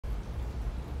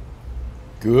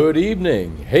Good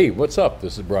evening. Hey, what's up?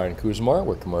 This is Brian Kuzmar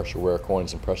with Commercial Rare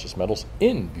Coins and Precious Metals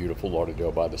in beautiful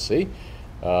Lauderdale by the Sea.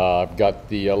 I've got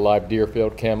the live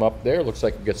Deerfield cam up there. Looks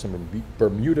like we got some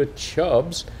Bermuda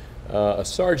chubs, a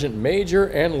Sergeant Major,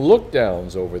 and look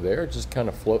downs over there, just kind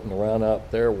of floating around out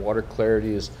there. Water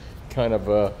clarity is kind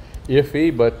of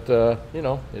iffy, but you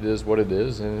know, it is what it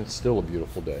is, and it's still a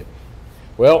beautiful day.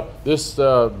 Well, this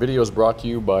video is brought to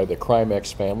you by the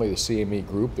COMEX family, the CME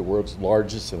group, the world's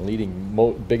largest and leading,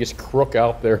 biggest crook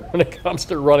out there when it comes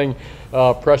to running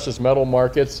precious metal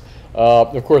markets.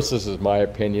 Of course, this is my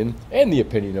opinion and the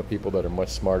opinion of people that are much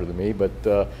smarter than me.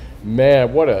 But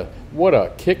man, what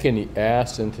a kick in the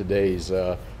ass in today's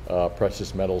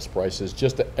precious metals prices,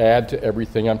 just to add to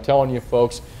everything. I'm telling you,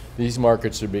 folks, these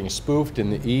markets are being spoofed in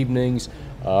the evenings.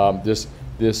 This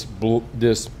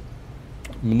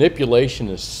manipulation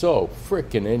is so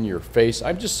freaking in your face.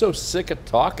 I'm just so sick of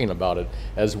talking about it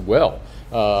as well.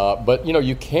 But you know,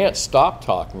 you can't stop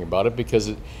talking about it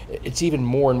because it's even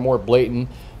more and more blatant.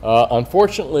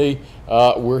 Unfortunately,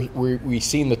 we've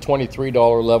seen the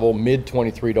 $23 level, mid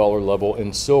 $23 level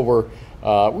in silver.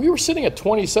 We were sitting at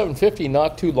 $27.50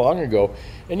 not too long ago.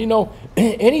 And you know,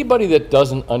 anybody that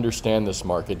doesn't understand this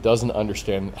market doesn't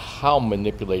understand how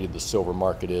manipulated the silver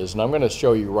market is. And I'm going to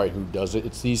show you right who does it.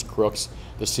 It's these crooks,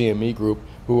 the CME group,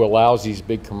 who allows these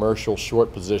big commercial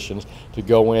short positions to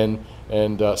go in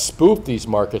and spoof these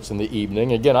markets in the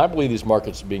evening. Again, I believe these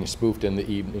markets are being spoofed in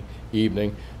the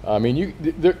evening. I mean,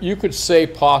 you could say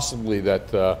possibly that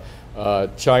the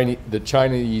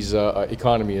Chinese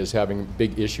economy is having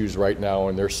big issues right now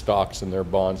in their stocks and their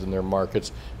bonds and their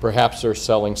markets. Perhaps they're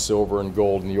selling silver and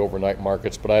gold in the overnight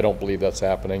markets, but I don't believe that's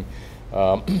happening.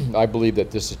 I believe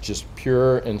that this is just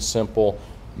pure and simple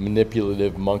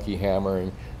manipulative monkey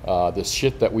hammering. The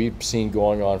shit that we've seen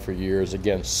going on for years,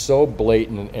 again, so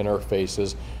blatant in our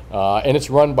faces, and it's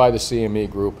run by the CME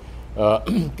group.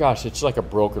 Gosh, it's like a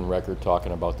broken record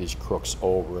talking about these crooks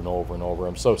over and over and over.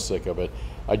 I'm so sick of it.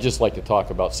 I just like to talk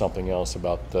about something else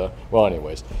about, well,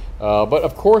 anyways. But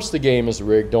of course the game is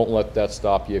rigged. Don't let that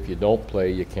stop you. If you don't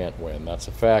play, you can't win. That's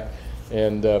a fact.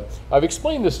 And I've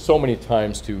explained this so many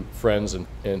times to friends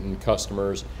and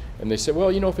customers, and they say,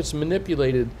 well, you know, if it's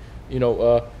manipulated, you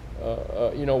know,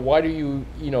 why do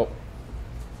you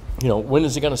know, when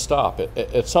is it going to stop?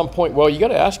 At some point, well, you got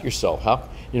to ask yourself, how,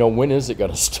 you know, when is it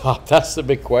going to stop? That's the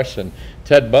big question.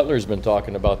 Ted Butler's been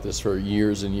talking about this for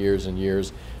years and years and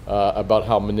years, about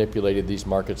how manipulated these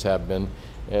markets have been.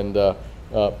 And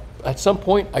at some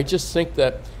point, I just think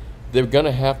that they're going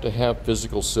to have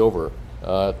physical silver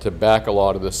to back a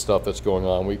lot of this stuff that's going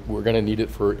on. We're going to need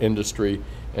it for industry.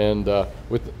 And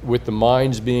with the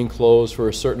mines being closed for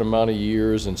a certain amount of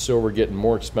years and silver getting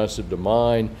more expensive to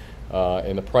mine,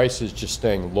 and the price is just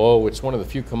staying low, it's one of the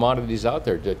few commodities out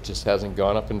there that just hasn't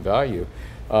gone up in value.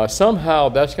 Somehow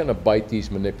that's going to bite these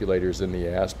manipulators in the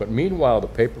ass. But meanwhile, the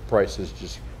paper price is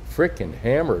just freaking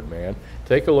hammered, man.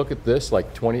 Take a look at this,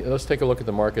 like 20. Let's take a look at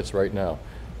the markets right now.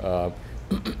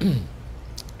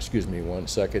 Excuse me one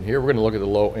second here. We're going to look at the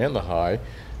low and the high.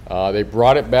 They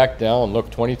brought it back down.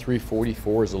 Look,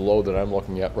 23.44 is the low that I'm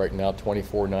looking at right now,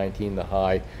 24.19 the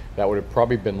high. That would have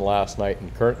probably been last night,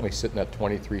 and currently sitting at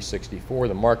 23.64.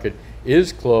 The market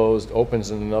is closed,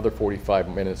 opens in another 45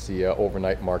 minutes, the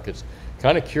overnight markets.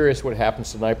 Kind of curious what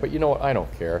happens tonight, but you know what? I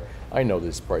don't care. I know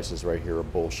these prices right here are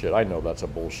bullshit. I know that's a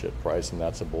bullshit price, and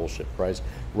that's a bullshit price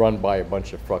run by a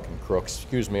bunch of fucking crooks.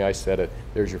 Excuse me, I said it.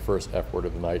 There's your first F word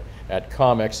of the night. At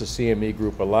COMEX, the CME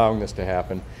group, allowing this to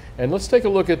happen. And let's take a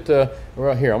look at,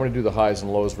 well, here, I'm going to do the highs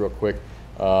and lows real quick.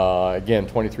 Again,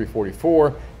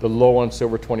 23.44. The low on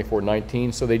silver,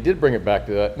 24.19. So they did bring it back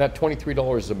to that. And that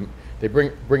 $23, they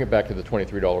bring it back to the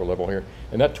 $23 level here.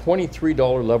 And that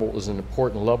 $23 level is an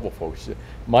important level, folks.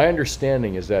 My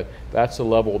understanding is that that's the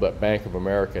level that Bank of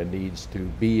America needs to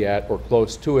be at or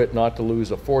close to it, not to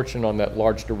lose a fortune on that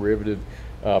large derivative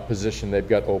position they've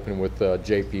got open with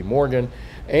JP Morgan.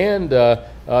 And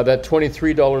that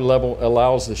 $23 level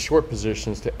allows the short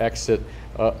positions to exit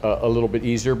a little bit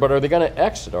easier. But are they going to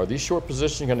exit? Are these short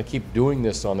positions going to keep doing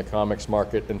this on the COMEX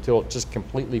market until it just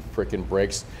completely freaking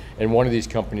breaks and one of these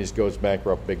companies goes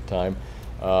bankrupt big time?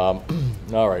 All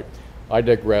right, I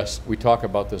digress. We talk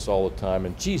about this all the time,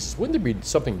 and Jesus, wouldn't there be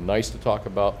something nice to talk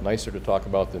about, nicer to talk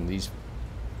about than these?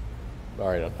 All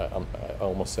right, I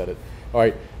almost said it. All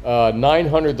right,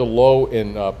 900 the low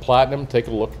in platinum. Take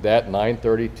a look at that,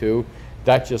 932.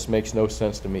 That just makes no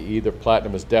sense to me either.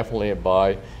 Platinum is definitely a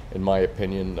buy, in my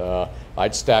opinion.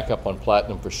 I'd stack up on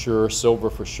platinum for sure, silver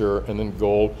for sure, and then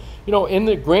gold. You know, in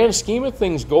the grand scheme of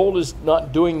things, gold is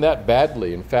not doing that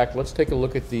badly. In fact, let's take a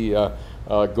look at the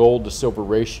gold to silver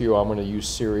ratio. I'm going to use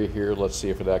Syria here. Let's see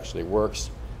if it actually works.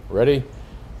 Ready?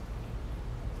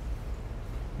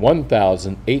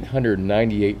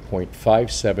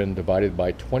 1,898.57 divided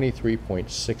by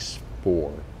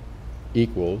 23.64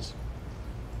 equals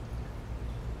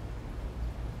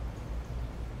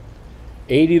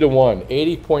 80 to 1,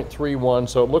 80.31.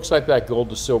 So it looks like that gold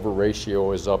to silver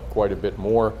ratio is up quite a bit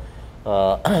more.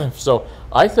 So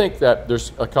I think that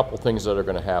there's a couple things that are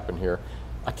going to happen here.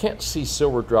 I can't see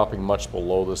silver dropping much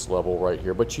below this level right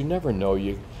here, but you never know.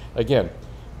 Again,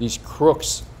 these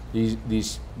crooks,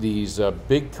 these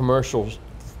big commercial,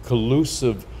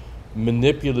 collusive,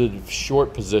 manipulative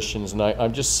short positions, and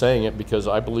I'm just saying it because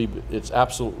I believe it's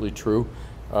absolutely true,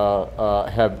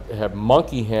 have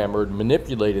monkey hammered,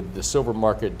 manipulated the silver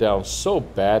market down so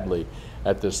badly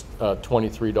at this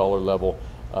 $23 level.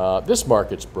 This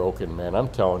market's broken, man. I'm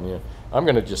telling you. I'm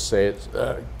going to just say it.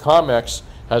 COMEX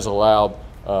has allowed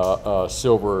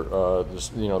silver,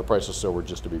 the price of silver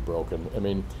just to be broken. I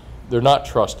mean, they're not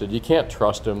trusted. You can't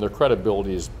trust them. Their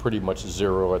credibility is pretty much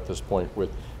zero at this point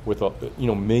with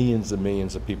millions and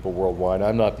millions of people worldwide.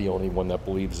 I'm not the only one that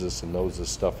believes this and knows this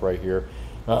stuff right here.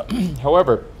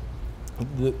 However,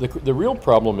 the real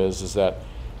problem is that,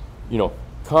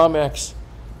 COMEX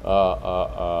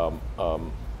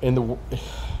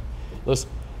listen,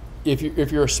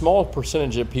 if you're a small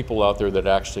percentage of people out there that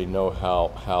actually know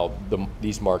how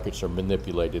these markets are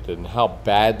manipulated and how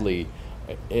badly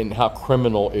and how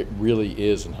criminal it really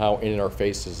is and how in our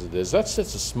faces it is, that's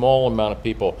just a small amount of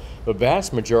people. The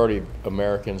vast majority of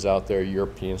Americans out there,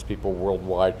 Europeans, people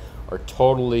worldwide, are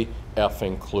totally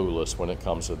effing clueless when it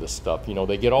comes to this stuff.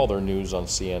 They get all their news on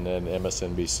CNN,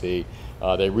 MSNBC.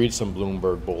 They read some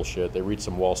Bloomberg bullshit. They read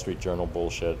some Wall Street Journal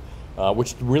bullshit,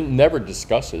 which really never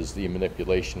discusses the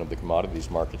manipulation of the commodities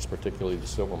markets, particularly the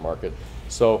silver market.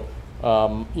 So,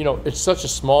 it's such a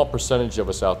small percentage of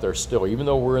us out there still, even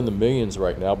though we're in the millions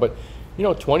right now. But,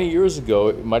 20 years ago,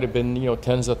 it might have been,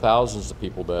 tens of thousands of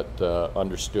people that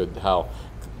understood how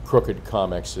crooked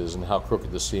COMEX is and how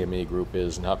crooked the CME group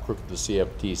is and how crooked the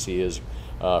CFTC is,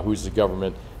 who's the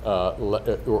government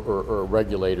or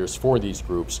regulators for these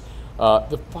groups.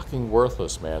 They're fucking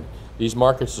worthless, man. These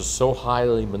markets are so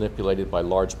highly manipulated by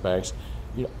large banks.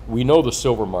 We know the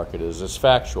silver market is. It's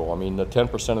factual. I mean, the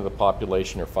 10% of the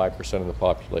population or 5% of the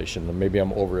population, and maybe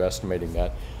I'm overestimating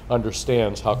that,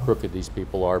 understands how crooked these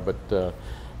people are. But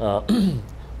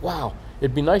wow,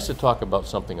 it'd be nice to talk about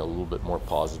something a little bit more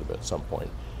positive at some point.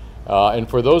 And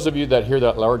for those of you that hear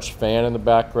that large fan in the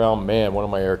background, man, one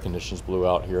of my air conditioners blew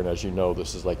out here, and as you know,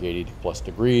 this is like 80 plus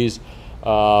degrees.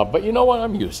 But you know what?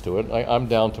 I'm used to it. I'm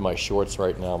down to my shorts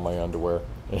right now, my underwear.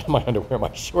 My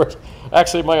shorts.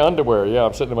 Actually, my underwear. Yeah,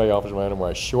 I'm sitting in my office in my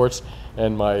underwear, my shorts,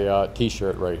 and my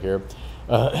T-shirt right here.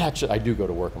 Actually, I do go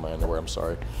to work in my underwear. I'm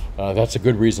sorry. That's a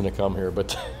good reason to come here.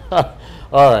 But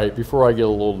all right, before I get a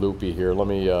little loopy here, let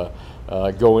me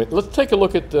go in. Let's take a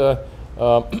look at the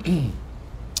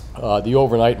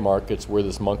overnight markets where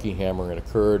this monkey hammering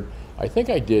occurred. I think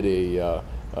I did a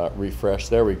refresh.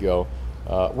 There we go.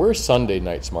 Where's Sunday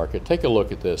night's market? Take a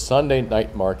look at this. Sunday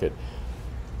night market.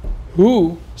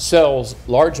 Who sells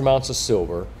large amounts of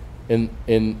silver in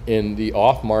the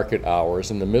off-market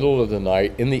hours, in the middle of the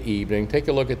night, in the evening? Take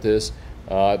a look at this.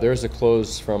 There's a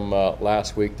close from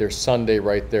last week. There's Sunday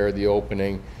right there, the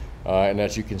opening. And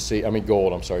as you can see,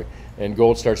 gold, I'm sorry. And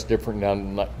gold starts different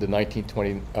down the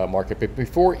 1920 market. But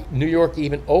before New York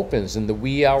even opens in the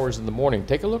wee hours of the morning,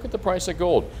 take a look at the price of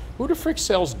gold. Who the frick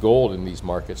sells gold in these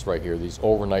markets right here, these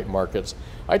overnight markets?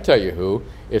 I tell you who.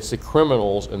 It's the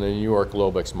criminals in the New York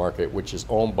Globex market, which is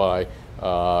owned by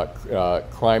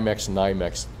Crimex,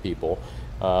 NYMEX people.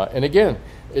 And again,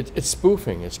 it's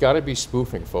spoofing. It's got to be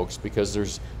spoofing, folks, because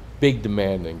there's big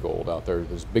demand in gold out there.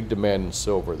 There's big demand in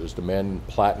silver. There's demand in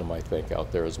platinum, I think,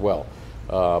 out there as well.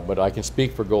 But I can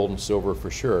speak for gold and silver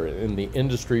for sure. In the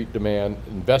industry demand,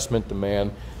 investment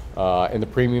demand, and the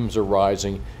premiums are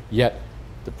rising, yet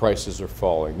the prices are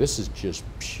falling. This is just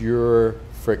pure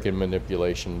frickin'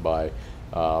 manipulation by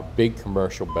big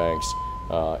commercial banks.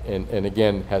 And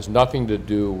again, has nothing to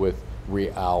do with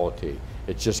reality.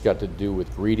 It's just got to do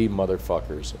with greedy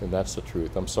motherfuckers, and that's the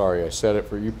truth. I'm sorry I said it.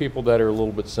 For you people that are a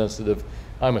little bit sensitive,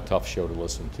 I'm a tough show to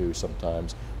listen to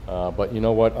sometimes. But you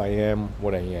know what? I am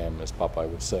what I am, as Popeye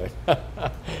would say.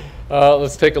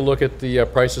 Let's take a look at the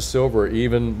price of silver.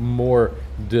 Even more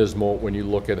dismal when you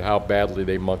look at how badly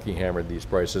they monkey hammered these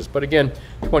prices. But again,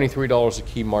 $23 a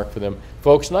key mark for them.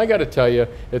 Folks, and I got to tell you,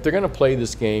 if they're going to play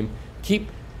this game,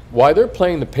 while they're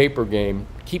playing the paper game,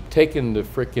 keep taking the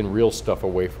frickin' real stuff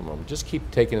away from them. Just keep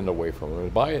taking it away from them.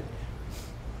 And buy it.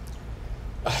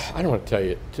 I don't want to tell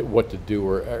you what to do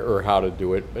or how to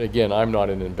do it. But again, I'm not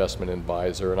an investment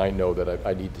advisor, and I know that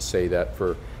I need to say that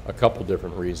for a couple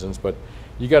different reasons. But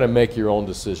you got to make your own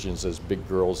decisions as big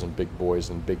girls and big boys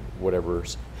and big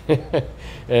whatevers,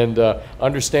 and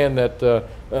understand that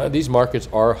these markets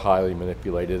are highly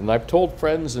manipulated. And I've told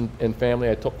friends and family.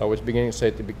 I was beginning to say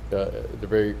at the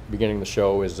very beginning of the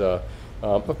show is, of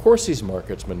course these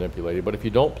markets manipulated, but if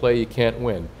you don't play, you can't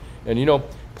win. And you know,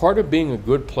 part of being a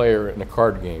good player in a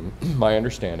card game, my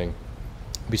understanding,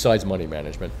 besides money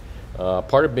management,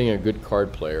 part of being a good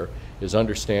card player is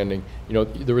understanding, you know,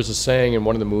 there was a saying in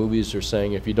one of the movies, they're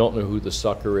saying if you don't know who the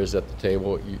sucker is at the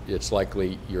table, it's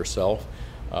likely yourself.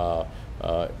 And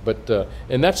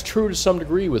that's true to some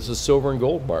degree with the silver and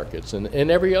gold markets and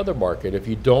every other market. If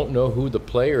you don't know who the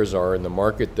players are in the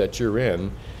market that you're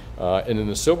in, and in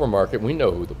the silver market, we know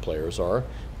who the players are.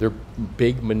 They're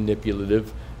big,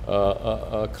 manipulative,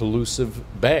 collusive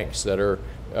banks that are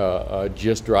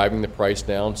just driving the price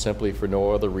down simply for no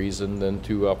other reason than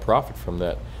to profit from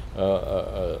that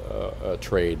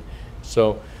trade.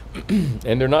 So,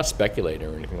 and they're not speculating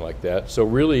or anything like that. So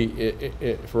really,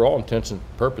 for all intents and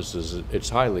purposes, it's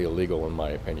highly illegal in my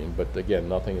opinion. But again,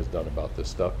 nothing is done about this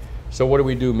stuff. So what do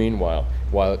we do meanwhile?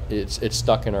 While it's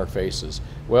stuck in our faces?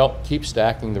 Well, keep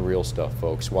stacking the real stuff,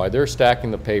 folks. While they're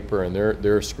stacking the paper and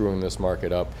they're screwing this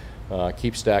market up,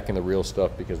 keep stacking the real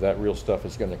stuff, because that real stuff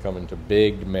is going to come into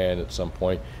big demand at some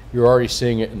point. You're already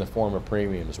seeing it in the form of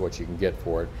premiums, what you can get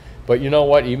for it. But you know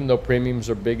what? Even though premiums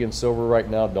are big in silver right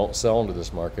now, don't sell into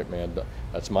this market, man.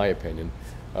 That's my opinion.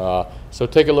 So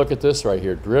take a look at this right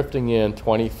here. Drifting in,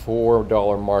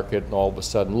 $24 market, and all of a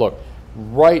sudden, look,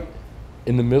 right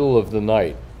in the middle of the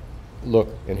night, look,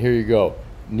 and here you go,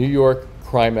 New York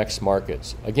COMEX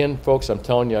markets. Again, folks, I'm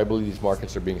telling you, I believe these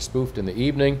markets are being spoofed in the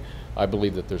evening. I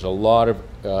believe that there's a lot of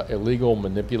illegal,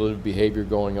 manipulative behavior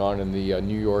going on in the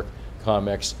New York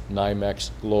COMEX,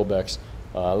 NYMEX, Globex.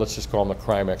 Let's just call them the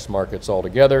COMEX markets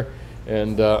altogether,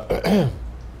 and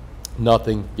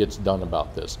nothing gets done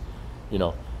about this. You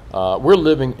know, we're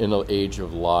living in an age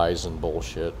of lies and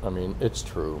bullshit. I mean, it's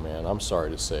true, man. I'm sorry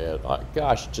to say it.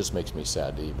 Gosh, it just makes me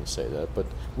sad to even say that, but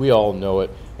we all know it.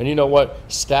 And you know what?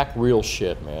 Stack real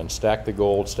shit, man. Stack the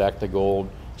gold, stack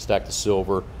the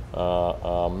silver.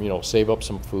 You know, save up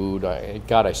some food.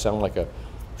 God, I sound like a...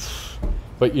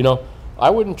 But, you know, I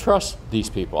wouldn't trust these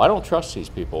people. I don't trust these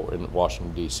people in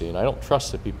Washington, D.C., and I don't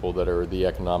trust the people that are the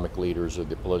economic leaders or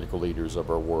the political leaders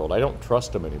of our world. I don't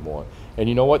trust them anymore. And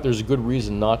you know what? There's a good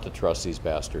reason not to trust these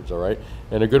bastards, all right?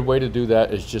 And a good way to do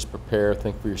that is just prepare,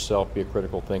 think for yourself, be a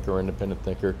critical thinker, independent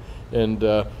thinker,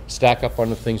 and stack up on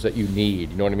the things that you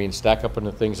need. You know what I mean? Stack up on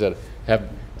the things that have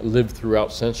lived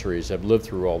throughout centuries, have lived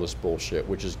through all this bullshit,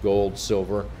 which is gold,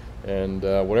 silver, and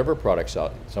whatever products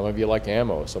out. Some of you like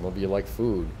ammo, some of you like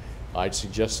food. I'd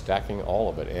suggest stacking all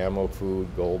of it: ammo, food,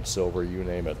 gold, silver, you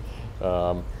name it.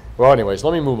 Well, anyways,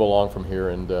 let me move along from here,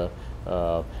 and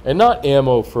not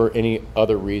ammo for any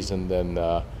other reason than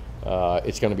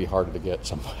it's going to be harder to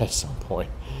get at some point.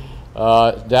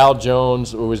 Dow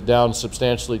Jones was down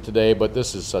substantially today, but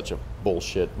this is such a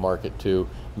bullshit market too,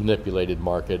 manipulated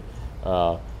market.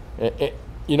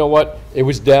 You know what? It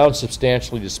was down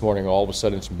substantially this morning. All of a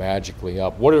sudden, it's magically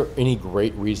up. What are any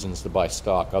great reasons to buy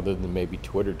stock other than maybe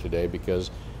Twitter today?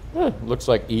 Because looks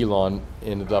like Elon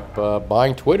ended up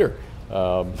buying Twitter.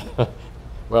 Well,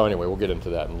 anyway, we'll get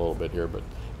into that in a little bit here. But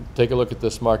take a look at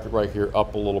this market right here,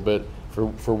 up a little bit. For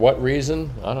what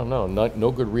reason? I don't know.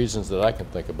 No good reasons that I can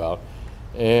think about.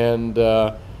 And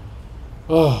oh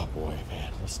boy,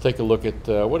 man. Let's take a look at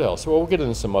what else. Well, we'll get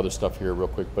into some other stuff here real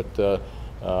quick. But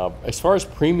as far as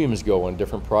premiums go on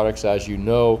different products, as you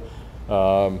know,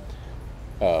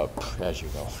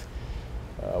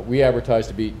 we advertise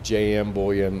to be JM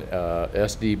bullion,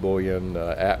 SD bullion,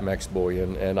 APMEX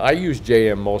bullion, and I use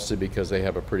JM mostly because they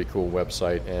have a pretty cool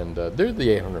website, and they're the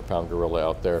 800-pound gorilla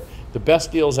out there. The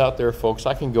best deals out there, folks,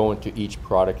 I can go into each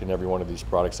product and every one of these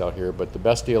products out here, but the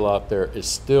best deal out there is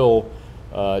still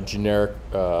generic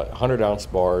 100-ounce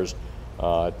bars,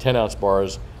 10-ounce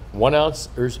bars.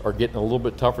 1-ounces are getting a little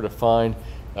bit tougher to find.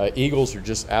 Eagles are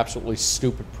just absolutely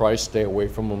stupid price. Stay away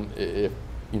from them. If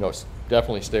you know,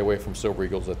 definitely stay away from silver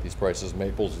eagles at these prices.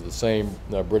 Maples are the same.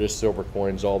 British silver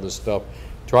coins, all this stuff.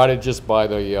 Try to just buy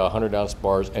the 100-ounce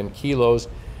bars and kilos.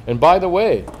 And by the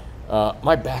way,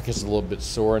 my back is a little bit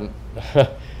sore, and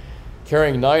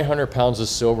carrying 900 pounds of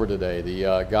silver today.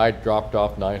 The guy dropped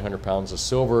off 900 pounds of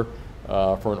silver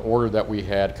for an order that we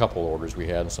had, a couple orders we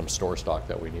had, and some store stock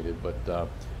that we needed. But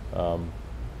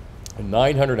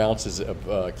 900 ounces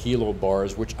of kilo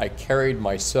bars, which I carried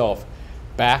myself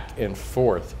back and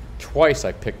forth. Twice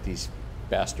I picked these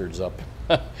bastards up.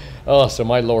 Oh, so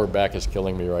my lower back is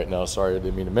killing me right now. Sorry, I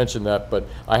didn't mean to mention that, but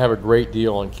I have a great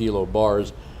deal on kilo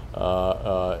bars,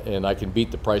 and I can beat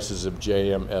the prices of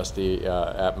JM, SD,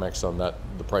 APMEX on that,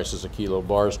 the prices of kilo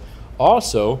bars.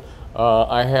 Also,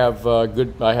 I have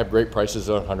great prices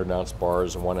on 100-ounce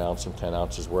bars and 1 ounce and 10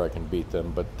 ounces where I can beat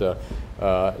them. But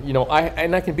you know,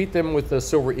 I can beat them with the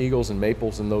Silver Eagles and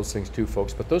Maples and those things too,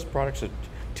 folks. But those products are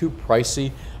too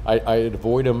pricey. I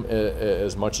avoid them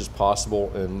as much as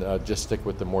possible, and just stick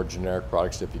with the more generic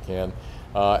products if you can.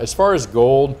 As far as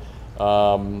gold,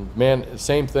 man,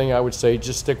 same thing. I would say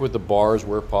just stick with the bars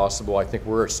where possible. I think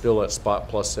we're still at spot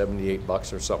plus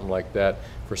 $78 or something like that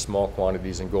for small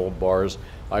quantities in gold bars.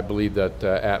 I believe that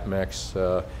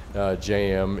APMEX,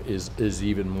 JM is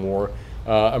even more.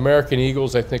 American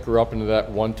Eagles, I think, are up into that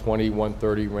 120,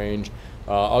 130 range.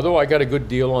 Although I got a good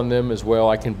deal on them as well,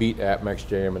 I can beat APMEX,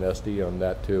 JM, and SD on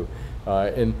that too.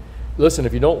 And listen,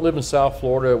 if you don't live in South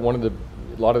Florida, a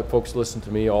lot of the folks listen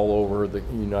to me all over the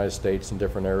United States in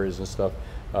different areas and stuff.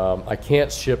 I can't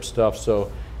ship stuff,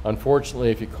 so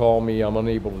unfortunately, if you call me, I'm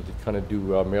unable to kind of do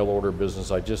mail order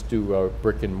business. I just do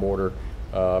brick and mortar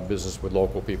business with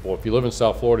local people. If you live in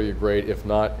South Florida, you're great. If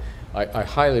not, I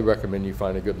highly recommend you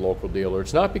find a good local dealer.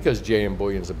 It's not because JM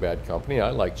Bullion's a bad company. I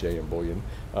like JM Bullion.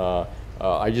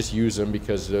 I just use them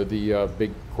because they're the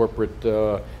big corporate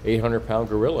 800-pound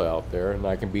gorilla out there, and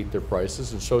I can beat their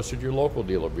prices, and so should your local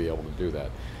dealer be able to do that.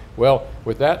 Well,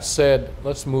 with that said,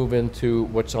 let's move into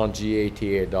what's on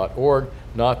gata.org.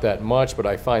 Not that much, but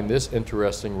I find this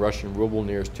interesting. Russian ruble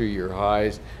nears 2-year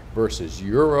highs versus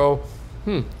euro.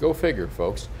 Go figure,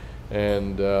 folks.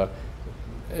 And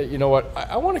you know what?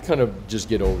 I want to kind of just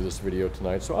get over this video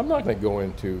tonight, so I'm not going to go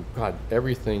into, God,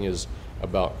 everything is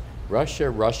about Russia,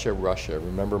 Russia, Russia.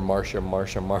 Remember Marsha,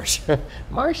 Marsha, Marsha?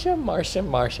 Marsha, Marsha,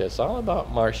 Marsha. It's all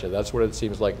about Marsha. That's what it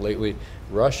seems like lately.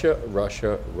 Russia,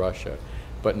 Russia, Russia.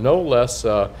 But no less,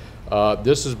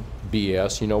 this is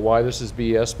BS. You know why this is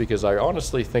BS? Because I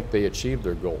honestly think they achieved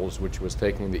their goals, which was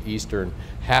taking the eastern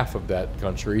half of that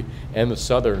country and the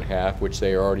southern half, which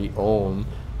they already own.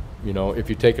 You know, if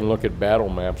you take a look at battle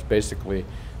maps, basically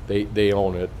they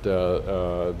own it.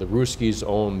 The Ruskies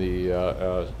own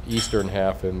the eastern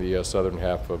half and the southern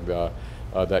half of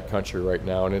that country right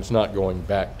now, and it's not going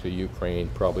back to Ukraine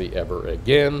probably ever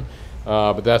again.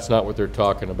 But that's not what they're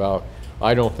talking about.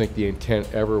 I don't think the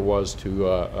intent ever was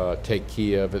to take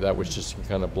Kiev. That was just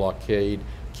kind of blockade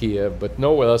Kiev. But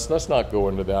no, let's not go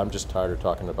into that. I'm just tired of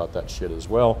talking about that shit as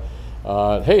well.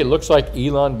 Hey, it looks like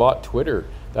Elon bought Twitter.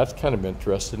 That's kind of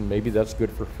interesting. Maybe that's good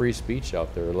for free speech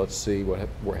out there. Let's see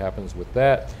what happens with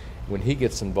that when he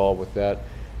gets involved with that.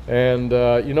 And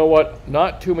you know what?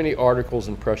 Not too many articles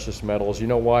in precious metals. You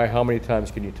know why? How many times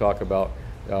can you talk about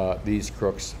these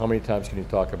crooks? How many times can you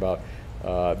talk about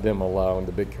them allowing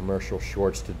the big commercial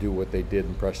shorts to do what they did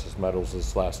in precious metals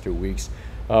this last 2 weeks?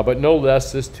 But no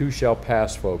less, this too shall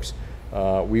pass, folks.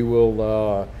 We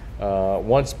will,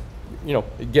 once, you know,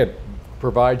 again,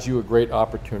 provides you a great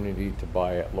opportunity to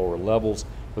buy at lower levels.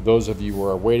 For those of you who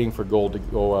are waiting for gold to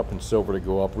go up and silver to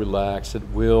go up, relax, it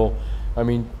will. I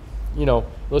mean, you know,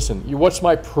 listen, what's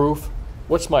my proof?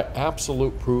 What's my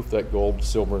absolute proof that gold,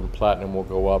 silver, and platinum will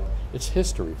go up? It's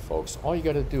history, folks. All you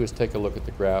got to do is take a look at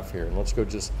the graph here, and let's go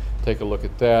just take a look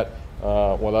at that.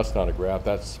 Well, that's not a graph.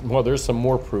 Well, there's some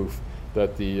more proof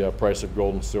that the price of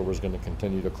gold and silver is going to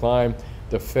continue to climb.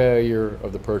 The failure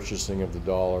of the purchasing of the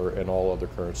dollar and all other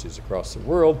currencies across the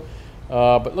world.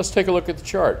 But let's take a look at the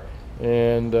chart.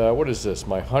 And what is this?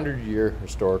 My 100-year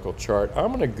historical chart. I'm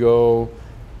going to go.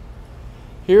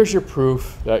 Here's your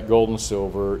proof that gold and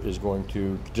silver is going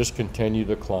to just continue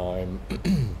to climb.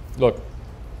 Look,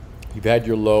 you've had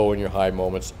your low and your high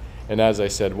moments. And as I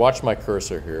said, watch my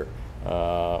cursor here.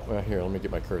 Well, here, let me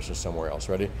get my cursor somewhere else.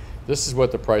 Ready? This is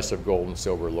what the price of gold and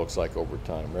silver looks like over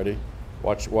time. Ready?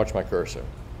 Watch my cursor.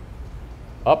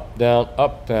 Up, down,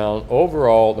 up, down.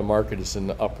 Overall, the market is in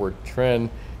the upward trend.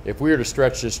 If we were to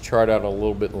stretch this chart out a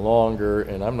little bit longer,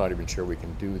 and I'm not even sure we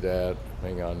can do that.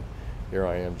 Hang on. Here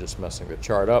I am just messing the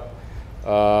chart up.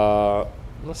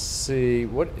 Let's see.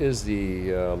 What is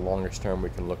the longest term we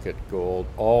can look at gold?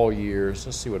 All years.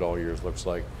 Let's see what all years looks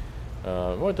like.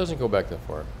 Well, it doesn't go back that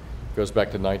far. It goes back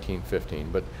to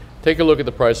 1915. But take a look at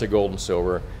the price of gold and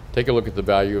silver. Take a look at the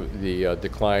value of the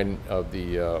decline of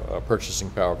the purchasing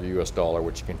power of the U.S. dollar,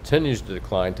 which continues to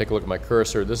decline. Take a look at my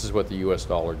cursor. This is what the U.S.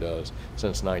 dollar does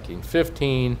since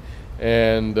 1915.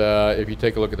 And if you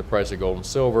take a look at the price of gold and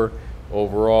silver,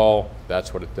 overall,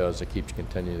 that's what it does. It keeps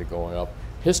continuing to going up.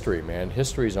 History, man.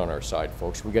 History is on our side,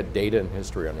 folks. We got data and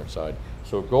history on our side.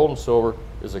 So gold and silver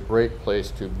is a great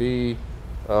place to be.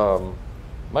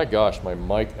 My gosh, my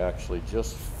mic actually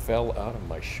just fell out of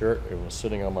my shirt and was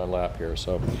sitting on my lap here,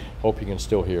 so hope you can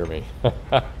still hear me.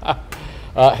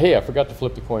 Hey, I forgot to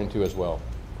flip the coin too as well.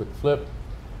 Quick flip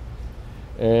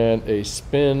and a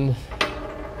spin.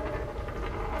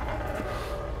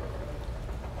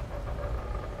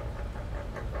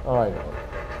 I know.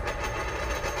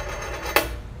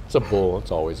 It's a bull.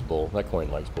 It's always a bull. That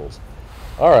coin likes bulls.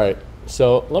 All right.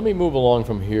 So let me move along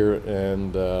from here.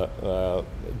 And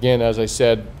again, as I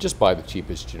said, just buy the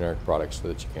cheapest generic products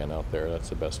that you can out there. That's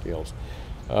the best deals.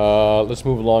 Let's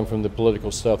move along from the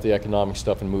political stuff, the economic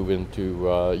stuff, and move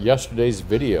into yesterday's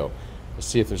video. Let's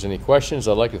see if there's any questions.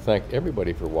 I'd like to thank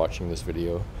everybody for watching this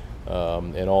video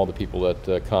and all the people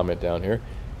that comment down here.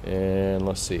 And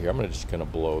let's see here. I'm going to just kind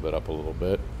of blow that up a little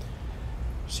bit.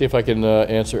 See if I can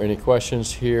answer any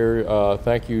questions here.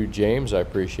 Thank you, James. I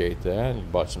appreciate that. You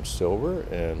bought some silver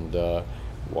and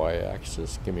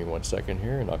y-axis. Give me 1 second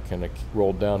here, and I'll kind of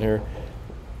roll down here.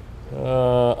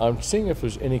 I'm seeing if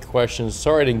there's any questions.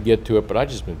 Sorry I didn't get to it, but I've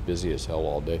just been busy as hell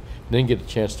all day. Didn't get a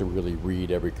chance to really read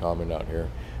every comment out here,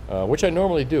 which I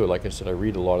normally do. Like I said, I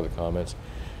read a lot of the comments.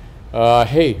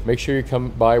 Hey, make sure you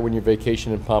come by when you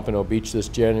vacation in Pompano Beach this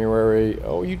January.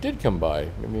 Oh, you did come by.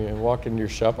 I mean, I walked into your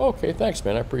shop. Okay, thanks,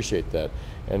 man. I appreciate that.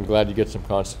 And glad you get some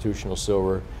constitutional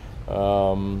silver.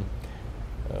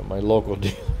 My local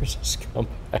dealers has come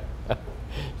back.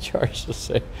 Charge to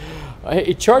say,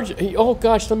 oh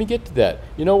gosh, let me get to that.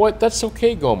 You know what? That's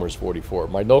okay, Gomer's 44.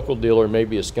 My local dealer may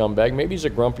be a scumbag. Maybe he's a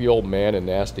grumpy old man and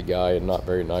nasty guy and not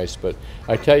very nice. But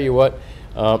I tell you what,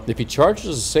 if he charges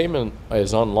the same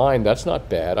as online, that's not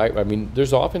bad. I mean,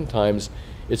 there's oftentimes,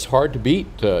 it's hard to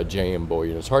beat JM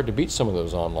Bullion. It's hard to beat some of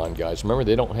those online guys. Remember,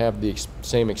 they don't have the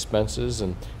same expenses,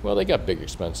 and well, they got big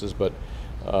expenses, but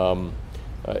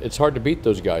it's hard to beat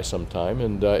those guys sometime.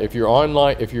 And if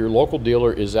your local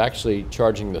dealer is actually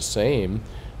charging the same,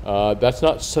 that's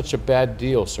not such a bad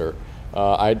deal, sir.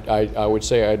 I would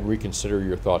say I'd reconsider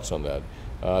your thoughts on that.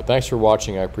 Thanks for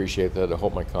watching. I appreciate that. I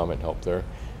hope my comment helped there.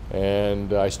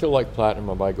 And I still like platinum.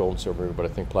 I buy gold and silver, but I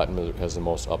think platinum has the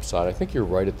most upside. I think you're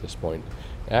right at this point.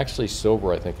 Actually,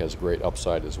 silver I think has great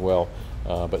upside as well.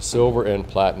 But silver and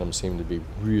platinum seem to be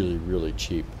really, really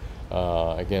cheap.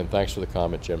 Again, thanks for the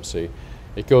comment, Jim C.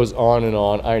 It goes on and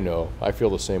on. I know. I feel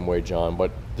the same way, John.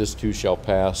 But this too shall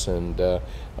pass. And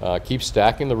keep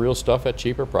stacking the real stuff at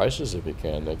cheaper prices if you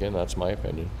can. Again, that's my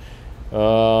opinion.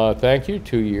 Thank you.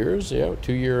 2 years. Yeah,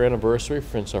 2-year anniversary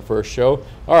since our first show.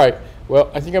 All right.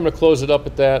 Well, I think I'm going to close it up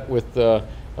at that with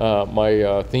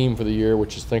my theme for the year,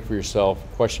 which is think for yourself,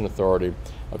 question authority.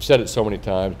 I've said it so many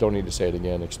times. Don't need to say it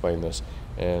again. Explain this.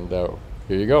 And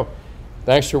here you go.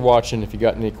 Thanks for watching. If you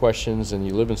got any questions and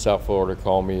you live in South Florida,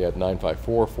 call me at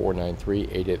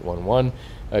 954-493-8811.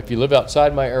 If you live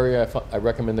outside my area, I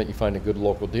recommend that you find a good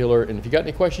local dealer. And if you got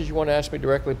any questions you want to ask me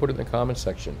directly, put it in the comments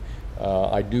section.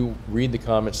 I do read the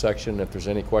comments section. If there's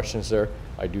any questions there,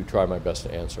 I do try my best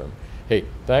to answer them. Hey,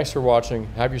 thanks for watching.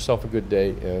 Have yourself a good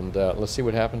day, and let's see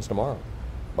what happens tomorrow.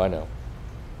 Bye now.